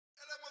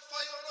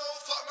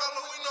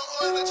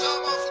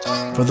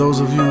For those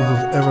of you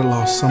who've ever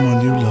lost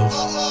someone you love.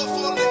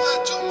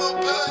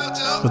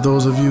 For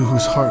those of you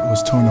whose heart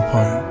was torn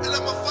apart.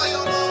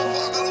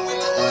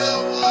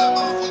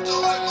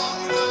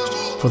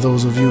 For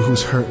those of you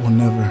whose hurt will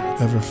never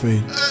ever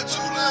fade.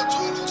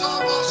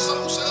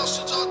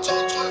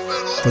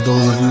 For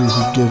those of you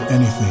who'd give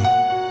anything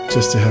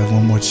just to have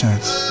one more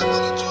chance.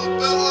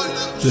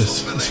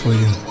 This is for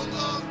you.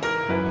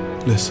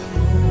 Listen.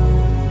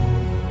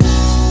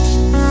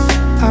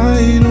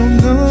 I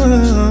don't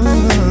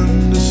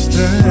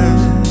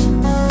understand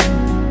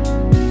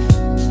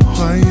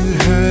why you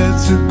had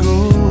to go.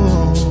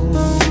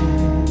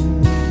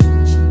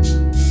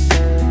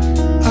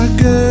 I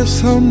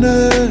guess I'll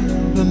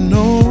never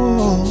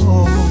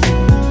know.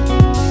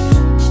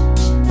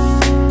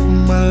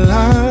 My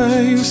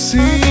life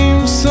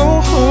seems so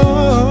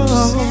hard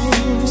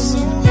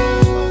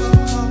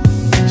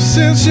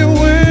since you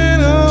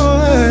went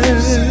away.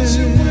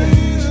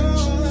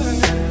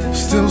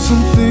 Still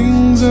some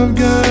things I've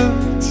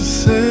got to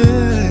say,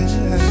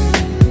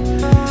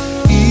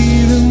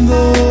 even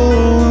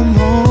though I'm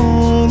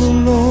all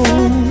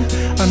alone.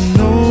 I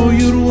know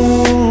you'd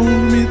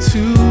want me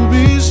to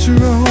be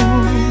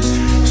strong,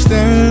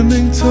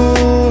 standing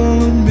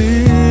tall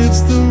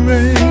amidst the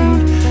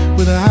rain.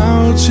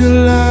 Without your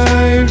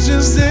life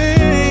just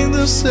ain't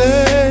the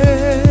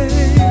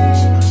same.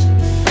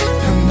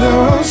 And there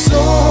are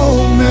so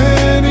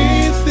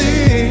many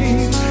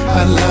things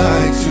I'd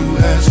like to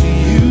ask you.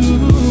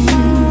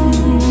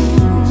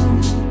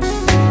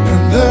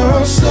 There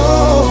are so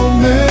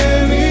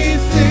many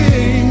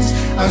things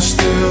I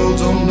still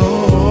don't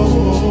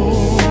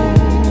know.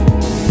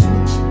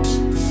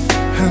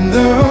 And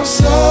there are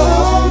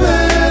so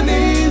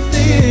many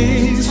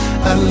things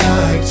I'd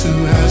like to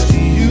ask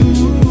you.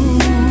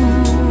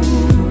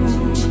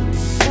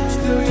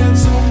 Still yet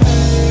so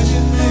many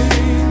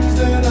things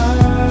that I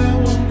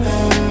will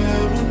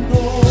never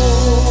know.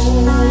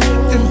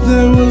 If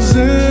there was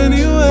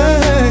any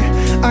way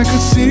I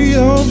could see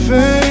your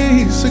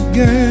face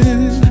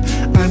again,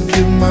 I'd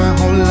give my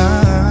whole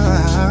life.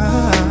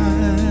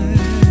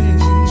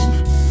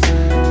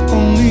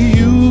 Only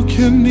you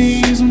can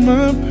ease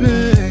my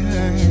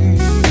pain.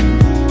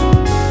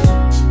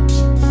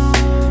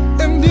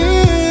 And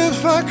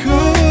if I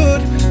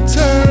could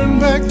turn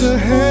back the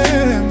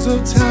hands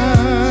of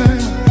time,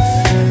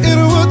 it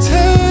would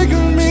take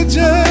me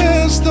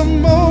just a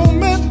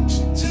moment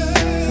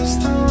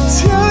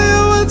till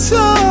you would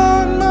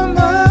turn my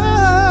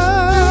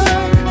mind.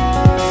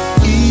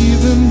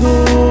 Even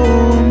though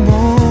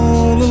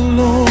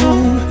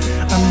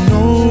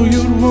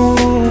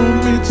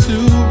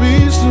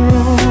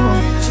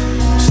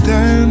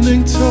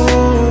standing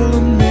tall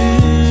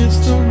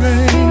amidst the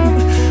rain,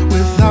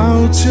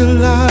 without your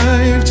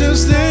life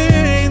just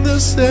ain't the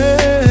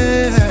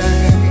same.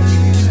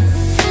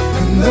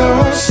 And there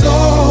are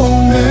so